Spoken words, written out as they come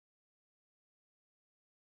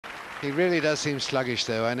He really does seem sluggish,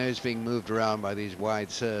 though. I know he's being moved around by these wide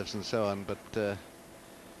serves and so on, but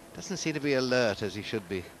doesn't seem to be alert as he should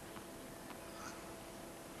be.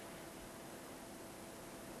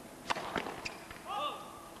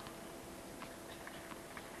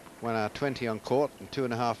 One hour 20 on court, and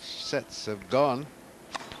 2.5 sets have gone.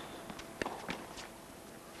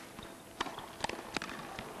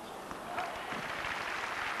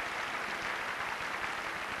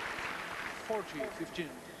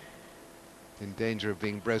 In danger of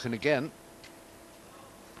being broken again.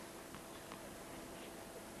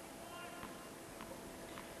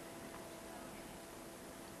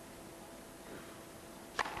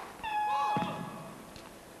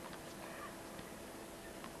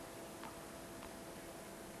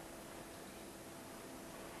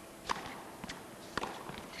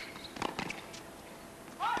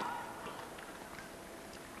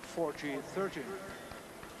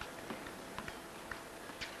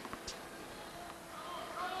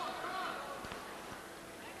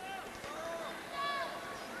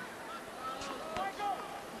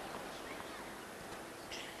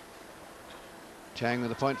 Chang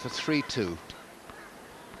with a point for 3-2.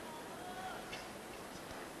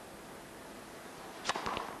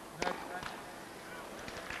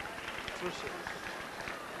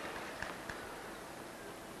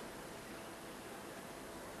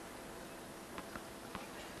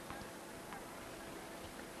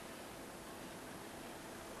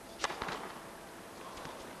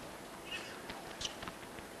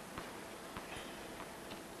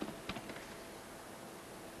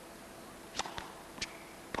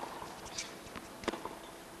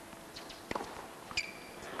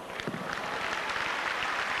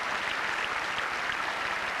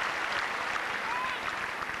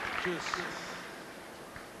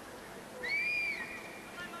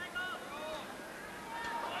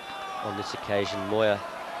 On this occasion, Moya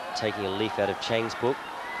taking a leaf out of Chang's book,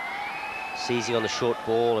 seizing on the short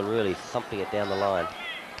ball and really thumping it down the line.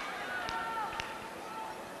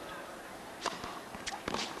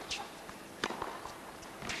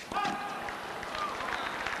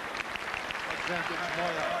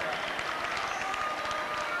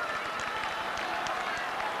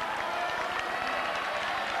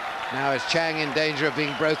 Now is Chang in danger of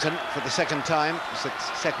being broken for the second time,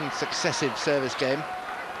 second successive service game.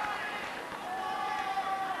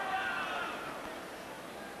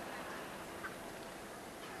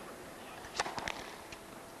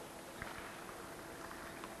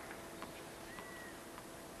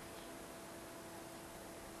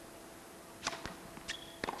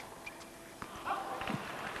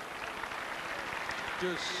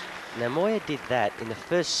 Now Moya did that in the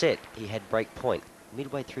first set. He had break point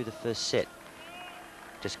midway through the first set.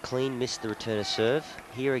 Just clean missed the return of serve.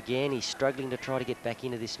 Here again, he's struggling to try to get back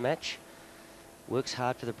into this match. Works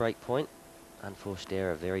hard for the break point. Unforced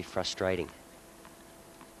error, very frustrating.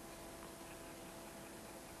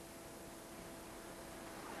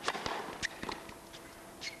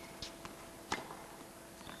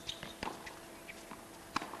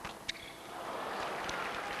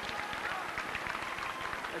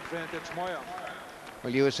 Advantage Moya.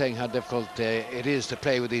 Well, you were saying how difficult it is to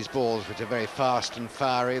play with these balls, which are very fast and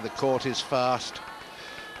fiery. The court is fast.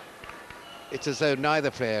 It's as though neither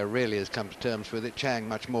player really has come to terms with it. Chang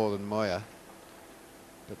much more than Moya,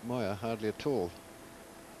 but Moya hardly at all.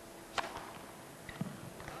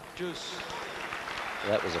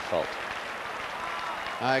 That was a fault.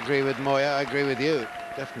 I agree with Moya. I agree with you,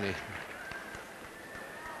 definitely.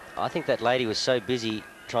 I think that lady was so busy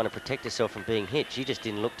trying to protect herself from being hit, she just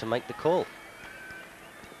didn't look to make the call.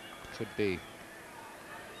 Could be.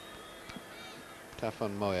 Tough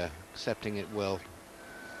on Moya, accepting it well.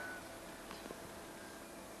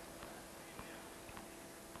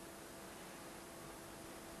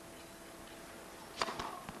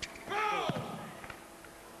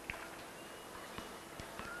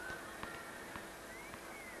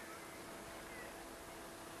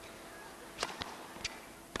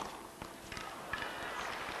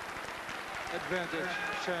 Advantage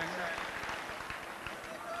Chang.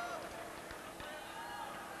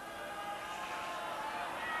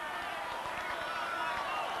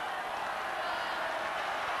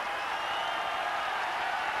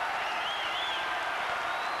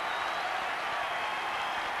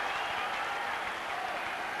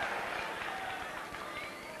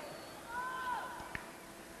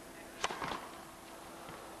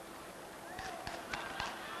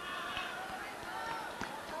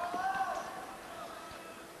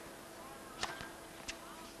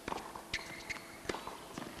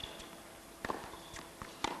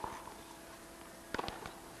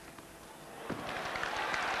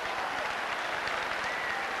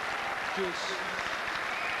 Juice.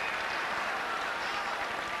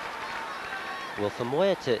 Well, for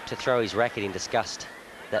Moya to throw his racket in disgust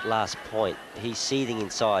that last point, he's seething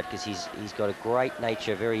inside because he's got a great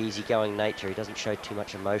nature, very easygoing nature. He doesn't show too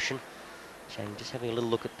much emotion. Chang just having a little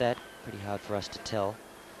look at that. Pretty hard for us to tell.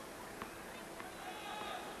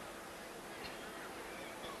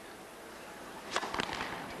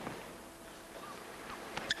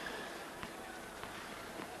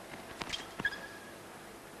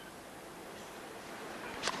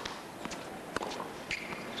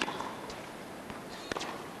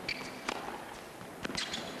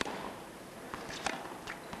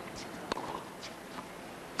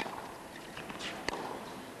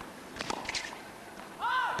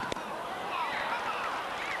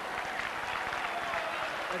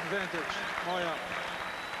 Advantage, Moya.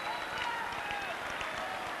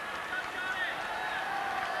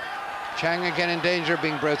 Chang again in danger of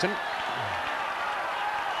being broken.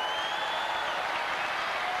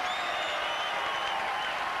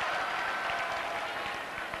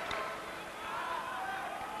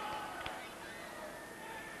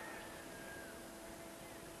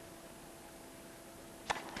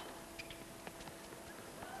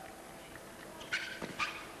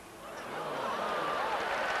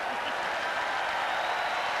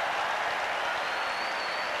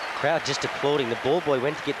 Crowd just applauding. The ball boy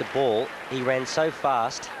went to get the ball. He ran so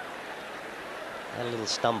fast. Had a little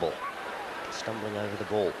stumble. Stumbling over the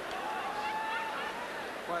ball.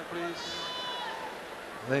 Quiet, please.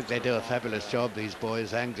 I think they do a fabulous job, these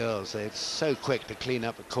boys and girls. They're so quick to clean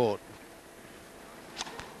up the court.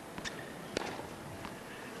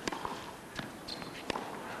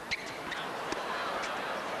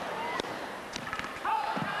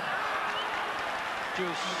 Juice.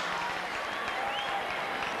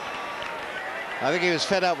 I think he was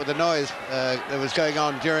fed up with the noise that was going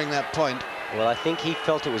on during that point. Well, I think he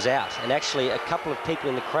felt it was out. And actually, a couple of people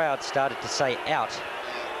in the crowd started to say out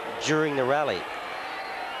during the rally.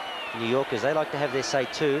 New Yorkers, they like to have their say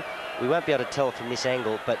too. We won't be able to tell from this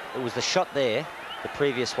angle, but it was the shot there, the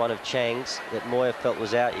previous one of Chang's, that Moya felt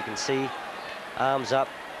was out. You can see arms up,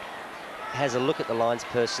 has a look at the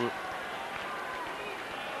linesperson.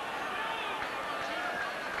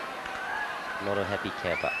 Not a happy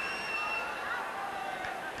camper.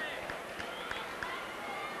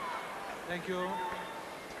 Thank you.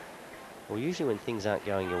 Well, usually when things aren't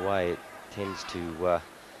going your way, it tends to,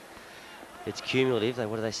 it's cumulative.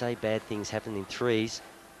 What do they say? Bad things happen in threes.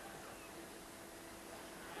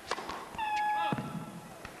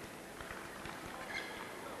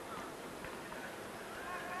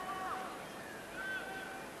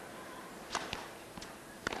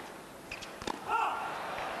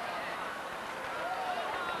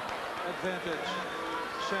 Advantage,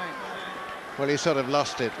 Chang. Well, he sort of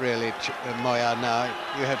lost it, really, Moya, now.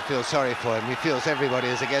 You have to feel sorry for him. He feels everybody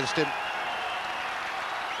is against him.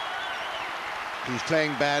 He's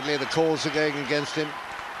playing badly. The calls are going against him.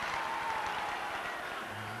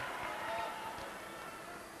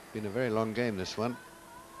 Been a very long game, this one.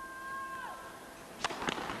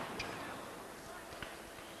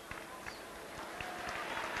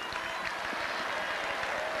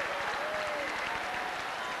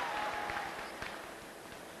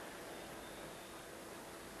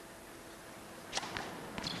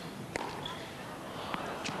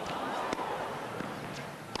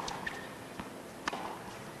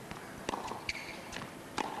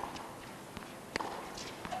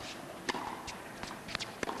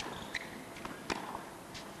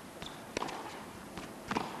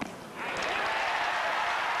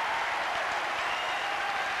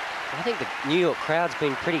 I think the New York crowd's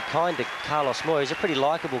been pretty kind to Carlos Moya. He's a pretty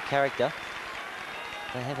likeable character.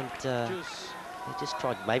 They haven't, they just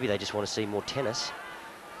tried, maybe they just want to see more tennis.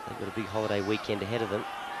 They've got a big holiday weekend ahead of them.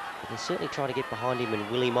 But they're certainly trying to get behind him and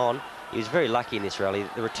will him on. He was very lucky in this rally.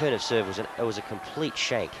 The return of serve was a complete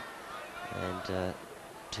shank and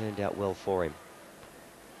turned out well for him.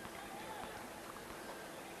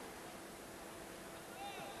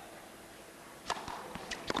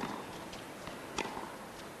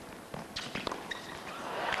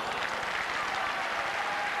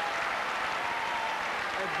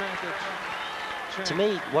 To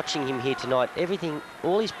me, watching him here tonight,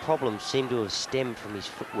 all his problems seem to have stemmed from his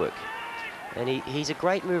footwork. And he's a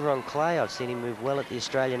great mover on clay. I've seen him move well at the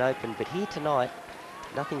Australian Open, but here tonight,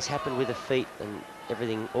 nothing's happened with the feet and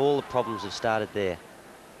everything. All the problems have started there.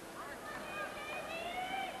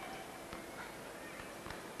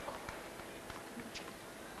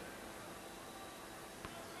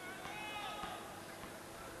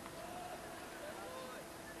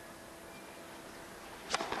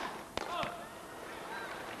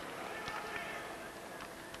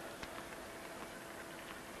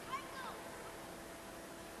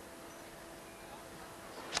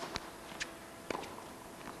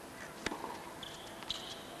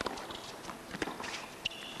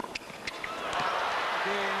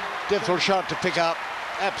 Difficult shot to pick up.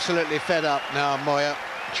 Absolutely fed up now, Moya.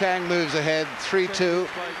 Chang moves ahead, 3-2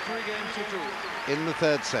 in the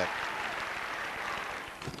third set.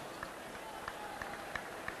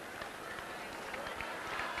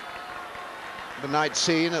 The night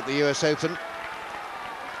scene at the US Open,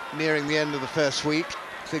 nearing the end of the first week.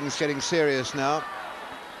 Things getting serious now.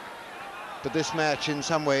 But this match, in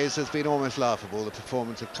some ways, has been almost laughable. The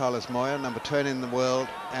performance of Carlos Moya, number 20 in the world,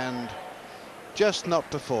 and just not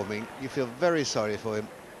performing. You feel very sorry for him.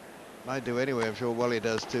 I do anyway, I'm sure Wally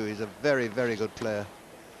does too. He's a very, very good player.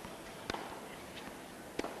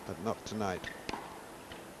 But not tonight.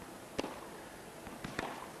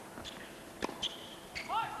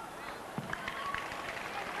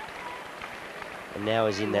 And now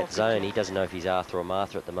he's in that zone. He doesn't know if he's Arthur or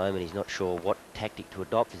Martha at the moment. He's not sure what tactic to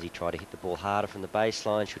adopt. Does he try to hit the ball harder from the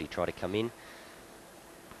baseline? Should he try to come in?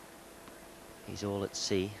 He's all at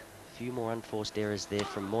sea. A few more unforced errors there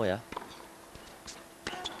from Moya.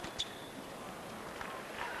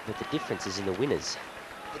 But the difference is in the winners.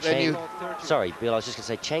 Chang, sorry, Bill, I was just going to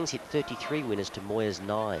say, Chang's hit 33 winners to Moya's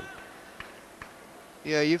 9.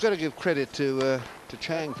 Yeah, you've got to give credit to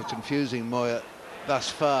Chang for confusing Moya thus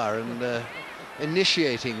far and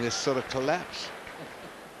initiating this sort of collapse.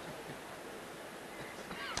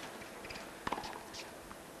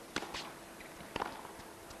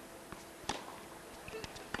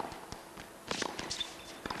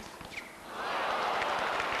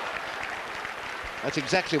 That's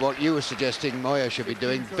exactly what you were suggesting Moya should be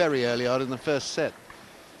doing very early on in the first set.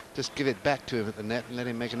 Just give it back to him at the net and let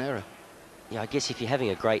him make an error. Yeah, I guess if you're having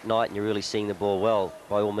a great night and you're really seeing the ball well,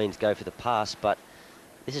 by all means go for the pass, but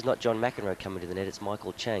this is not John McEnroe coming to the net, it's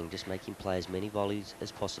Michael Chang. Just make him play as many volleys as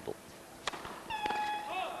possible.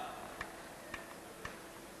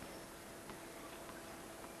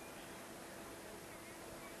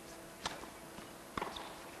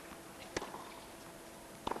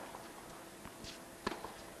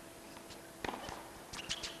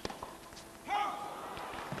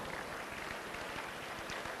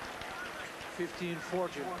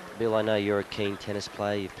 Bill, I know you're a keen tennis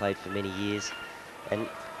player. You've played for many years. And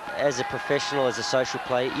as a professional, as a social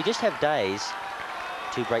player, you just have days.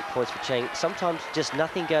 2 break points for Chang. Sometimes just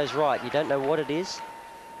nothing goes right. You don't know what it is.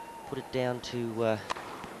 Put it down to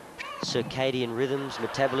circadian rhythms,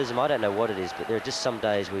 metabolism. I don't know what it is, but there are just some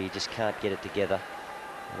days where you just can't get it together.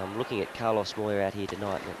 And I'm looking at Carlos Moya out here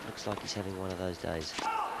tonight, and it looks like he's having one of those days.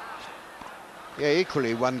 Yeah,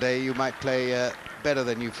 equally, one day you might play better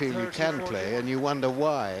than you feel you can play, and you wonder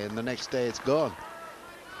why, and the next day it's gone.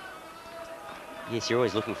 Yes, you're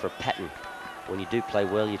always looking for a pattern. When you do play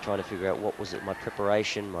well, you're trying to figure out what was it, my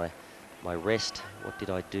preparation, my rest, what did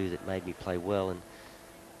I do that made me play well, and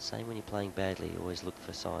same when you're playing badly, you always look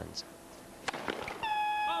for signs.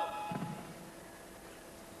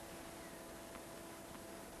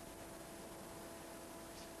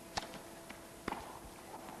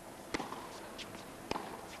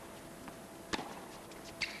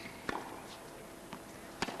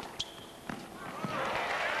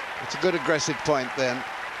 It's a good aggressive point then.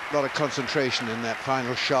 A lot of concentration in that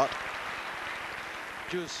final shot.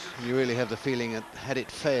 You really have the feeling that had it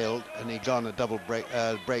failed and he'd gone a double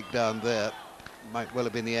breakdown there, might well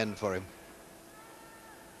have been the end for him.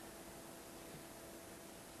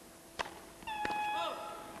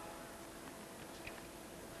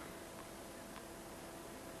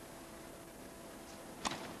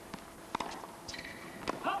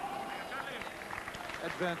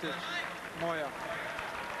 Advantage, Moya.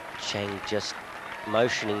 Chang just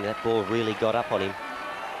motioning, that ball really got up on him.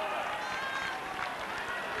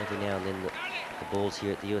 Every now and then the balls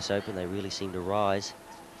here at the US Open, they really seem to rise.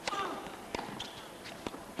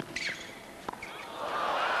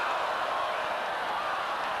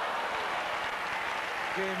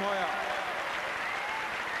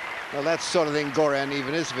 Well, that's the sort of thing Goran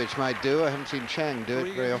Ivanisevic might do. I haven't seen Chang do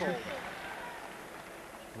it very often.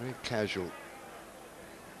 Very casual.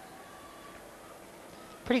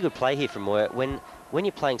 Pretty good play here from Moya. When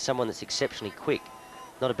you're playing someone that's exceptionally quick,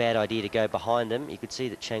 not a bad idea to go behind them. You could see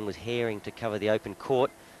that Chang was herring to cover the open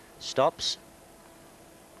court. Stops.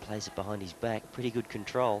 Plays it behind his back. Pretty good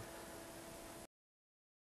control.